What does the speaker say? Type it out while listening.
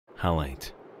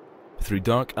Halite. Through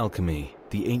dark alchemy,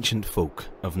 the ancient folk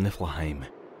of Niflheim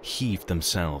heaved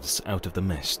themselves out of the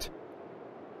mist.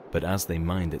 But as they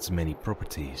mined its many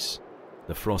properties,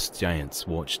 the frost giants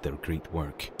watched their great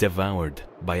work devoured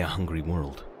by a hungry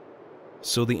world.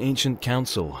 So the ancient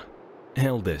council,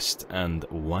 eldest and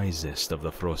wisest of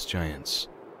the frost giants,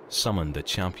 summoned a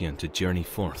champion to journey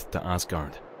forth to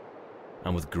Asgard,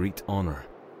 and with great honor,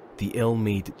 the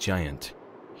ill-made giant,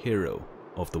 hero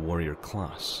of the warrior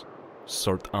class,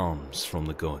 sought alms from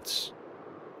the gods.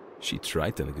 She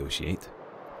tried to negotiate,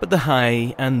 but the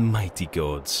high and mighty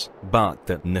gods balked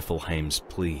at Niflheim's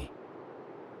plea.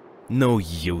 No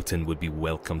Jotun would be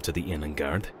welcome to the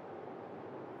Innengard.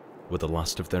 With the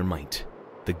last of their might,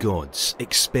 the gods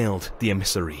expelled the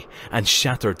emissary and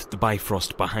shattered the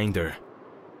Bifrost behind her,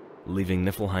 leaving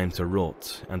Niflheim to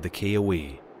rot and decay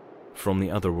away from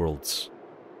the other worlds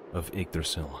of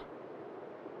Yggdrasil.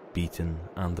 Beaten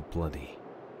and bloody,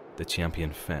 the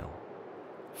champion fell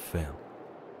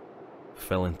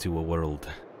into a world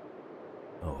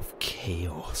of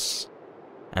chaos.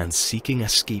 And seeking a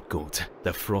scapegoat,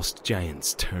 the frost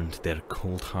giants turned their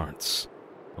cold hearts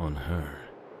on her.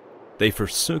 They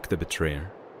forsook the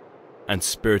betrayer and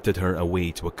spirited her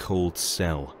away to a cold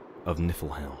cell of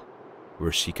Niflheim,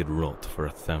 where she could rot for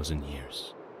 1,000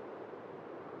 years.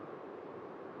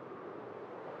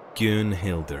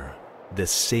 Gunnhildr, the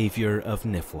savior of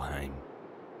Niflheim.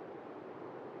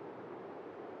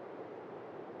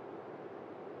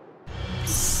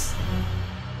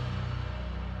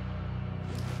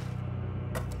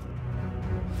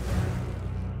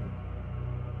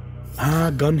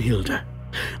 Ah, Gunnhildr.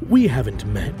 We haven't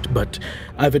met, but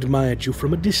I've admired you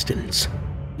from a distance,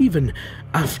 even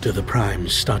after the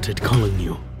Primes started calling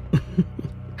you.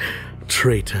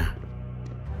 Traitor.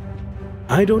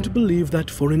 I don't believe that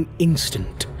for an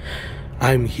instant.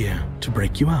 I'm here to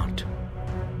break you out.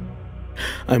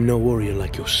 I'm no warrior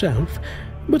like yourself,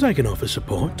 but I can offer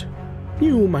support.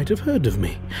 You might have heard of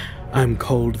me. I'm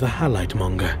called the Halite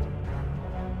Monger.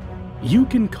 You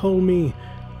can call me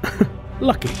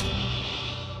Lucky.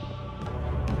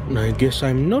 I guess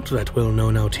I'm not that well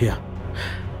known out here.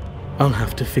 I'll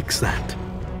have to fix that.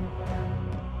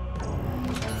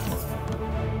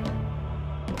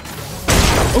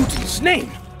 Odin's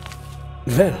name!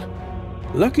 Well,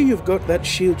 lucky you've got that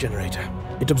shield generator.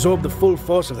 It absorbed the full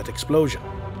force of that explosion.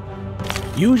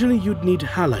 Usually you'd need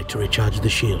Halite to recharge the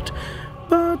shield,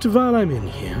 but while I'm in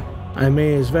here, I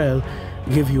may as well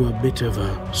give you a bit of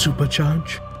a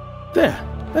supercharge. There,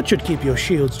 that should keep your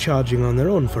shields charging on their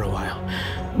own for a while.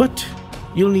 But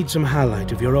you'll need some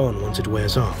Halite of your own once it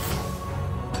wears off.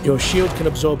 Your shield can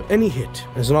absorb any hit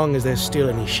as long as there's still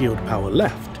any shield power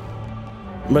left.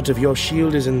 But if your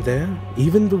shield isn't there,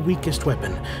 even the weakest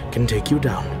weapon can take you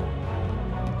down.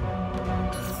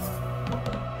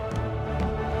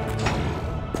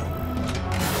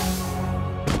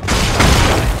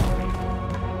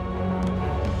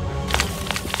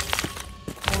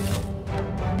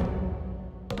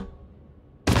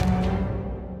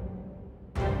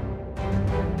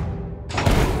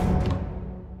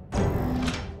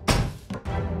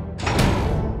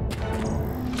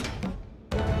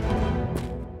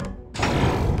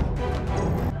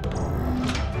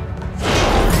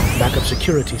 Backup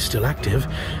security is still active,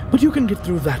 but you can get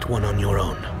through that one on your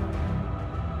own.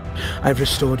 I've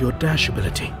restored your dash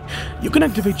ability. You can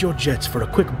activate your jets for a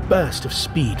quick burst of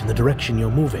speed in the direction you're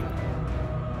moving.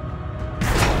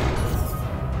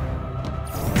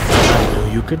 I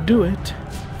knew you could do it.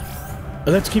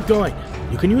 Let's keep going.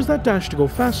 You can use that dash to go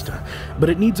faster, but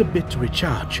it needs a bit to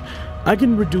recharge. I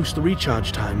can reduce the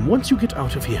recharge time once you get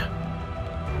out of here.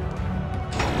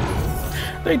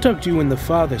 They tucked you in the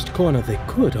farthest corner they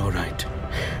could, all right.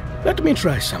 Let me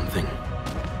try something.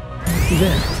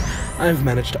 There, I've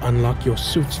managed to unlock your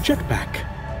suit's jetpack.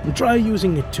 Try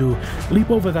using it to leap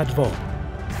over that wall.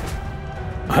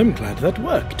 I'm glad that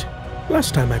worked.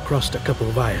 Last time I crossed a couple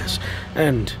of wires,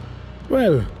 and,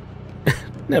 well,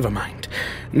 never mind.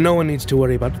 No one needs to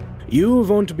worry about it. You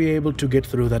won't be able to get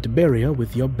through that barrier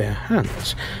with your bare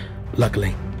hands.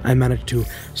 Luckily, I managed to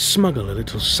smuggle a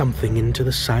little something into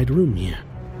the side room here.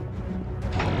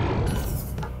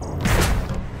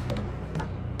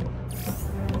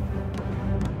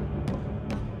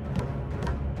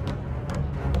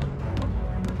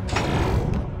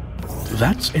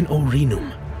 That's an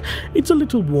Orinum. It's a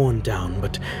little worn down,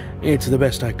 but it's the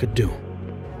best I could do.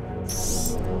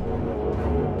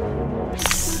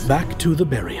 Back to the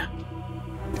barrier.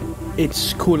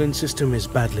 Its coolant system is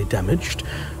badly damaged,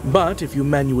 but if you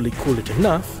manually cool it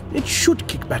enough, it should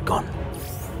kick back on.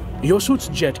 Your suit's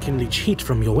jet can leach heat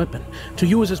from your weapon to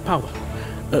use as power.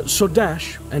 So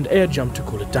dash and air jump to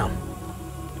cool it down.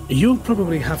 You'll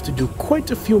probably have to do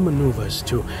quite a few maneuvers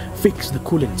to fix the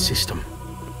cooling system.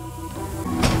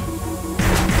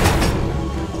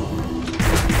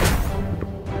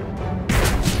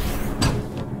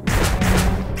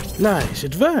 Nice,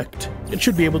 it worked. It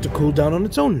should be able to cool down on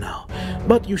its own now,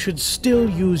 but you should still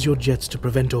use your jets to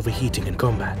prevent overheating in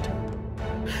combat.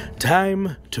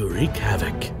 Time to wreak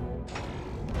havoc.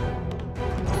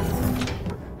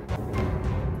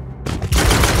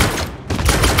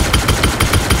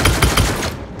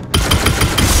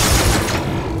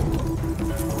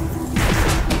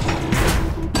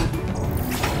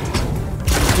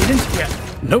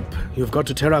 Nope, you've got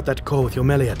to tear out that core with your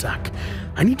melee attack.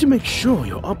 I need to make sure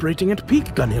you're operating at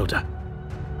peak, Gunnhildr.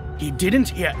 He didn't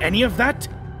hear any of that?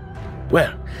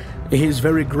 Well, he's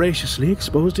very graciously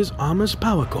exposed his armor's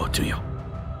power core to you.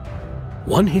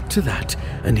 One hit to that,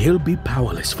 and he'll be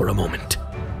powerless for a moment.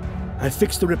 I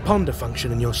fixed the reponder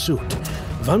function in your suit.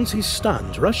 Once he's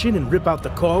stunned, rush in and rip out the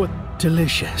core with...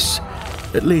 Delicious.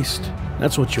 At least,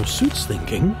 that's what your suit's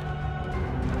thinking.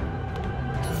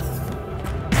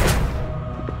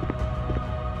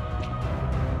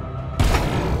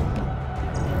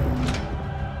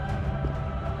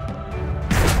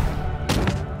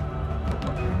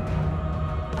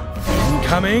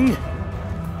 Coming. These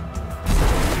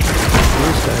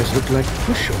guys look like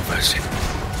pushovers.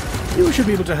 You should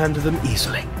be able to handle them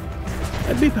easily.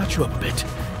 Let me patch you up a bit.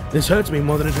 This hurts me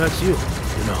more than it hurts you,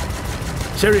 you know.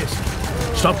 Seriously,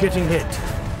 stop getting hit.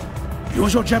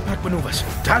 Use your jetpack maneuvers.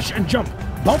 Dash and jump.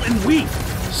 Bob and weave.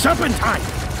 Serpentine.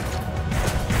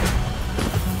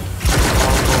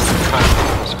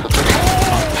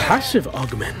 A passive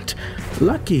augment.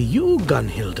 Lucky you,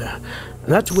 Gunnhildr.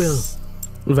 That will...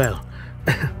 well...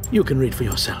 you can read for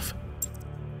yourself.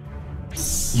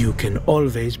 You can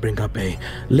always bring up a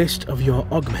list of your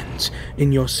augments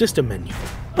in your system menu,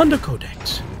 under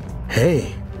Codex.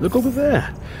 Hey, look over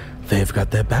there. They've got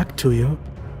their back to you.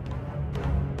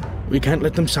 We can't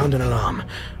let them sound an alarm.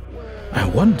 I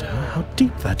wonder how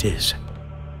deep that is.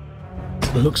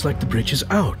 Looks like the bridge is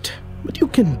out, but you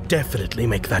can definitely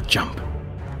make that jump.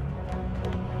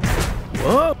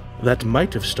 Whoa! That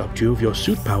might have stopped you if your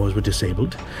suit powers were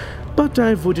disabled, but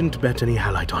I wouldn't bet any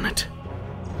halite on it.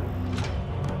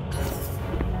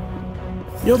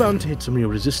 You're bound to hit some real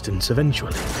resistance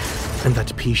eventually, and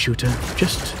that pea shooter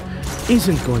just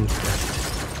isn't going to cut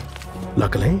it.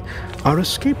 Luckily, our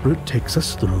escape route takes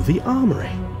us through the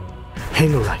armory.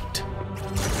 Hang right.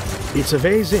 It's a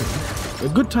ways in, a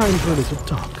good time for a little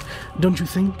talk, don't you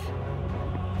think?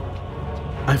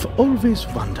 I've always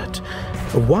wondered,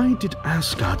 why did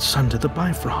Asgard sunder the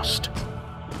Bifrost?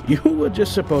 You were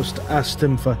just supposed to ask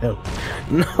them for help,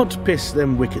 not piss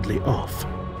them wickedly off.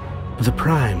 The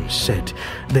Primes said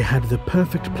they had the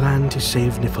perfect plan to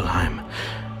save Niflheim.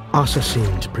 Asa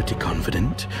seemed pretty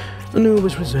confident. Anu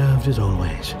was reserved as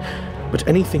always. But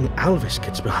anything Alvis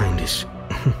gets behind is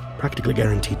practically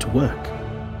guaranteed to work.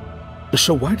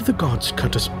 So why did the gods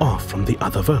cut us off from the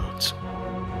other worlds?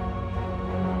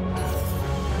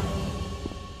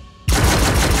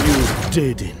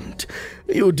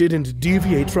 You didn't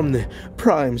deviate from the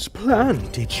Prime's plan,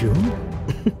 did you?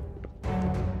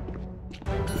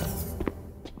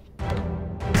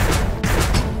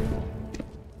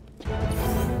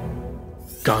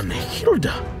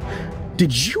 Gunnhildr,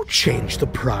 did you change the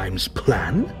Prime's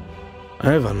plan?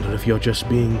 I wonder if you're just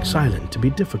being silent to be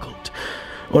difficult,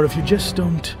 or if you just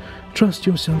don't trust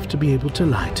yourself to be able to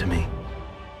lie to me.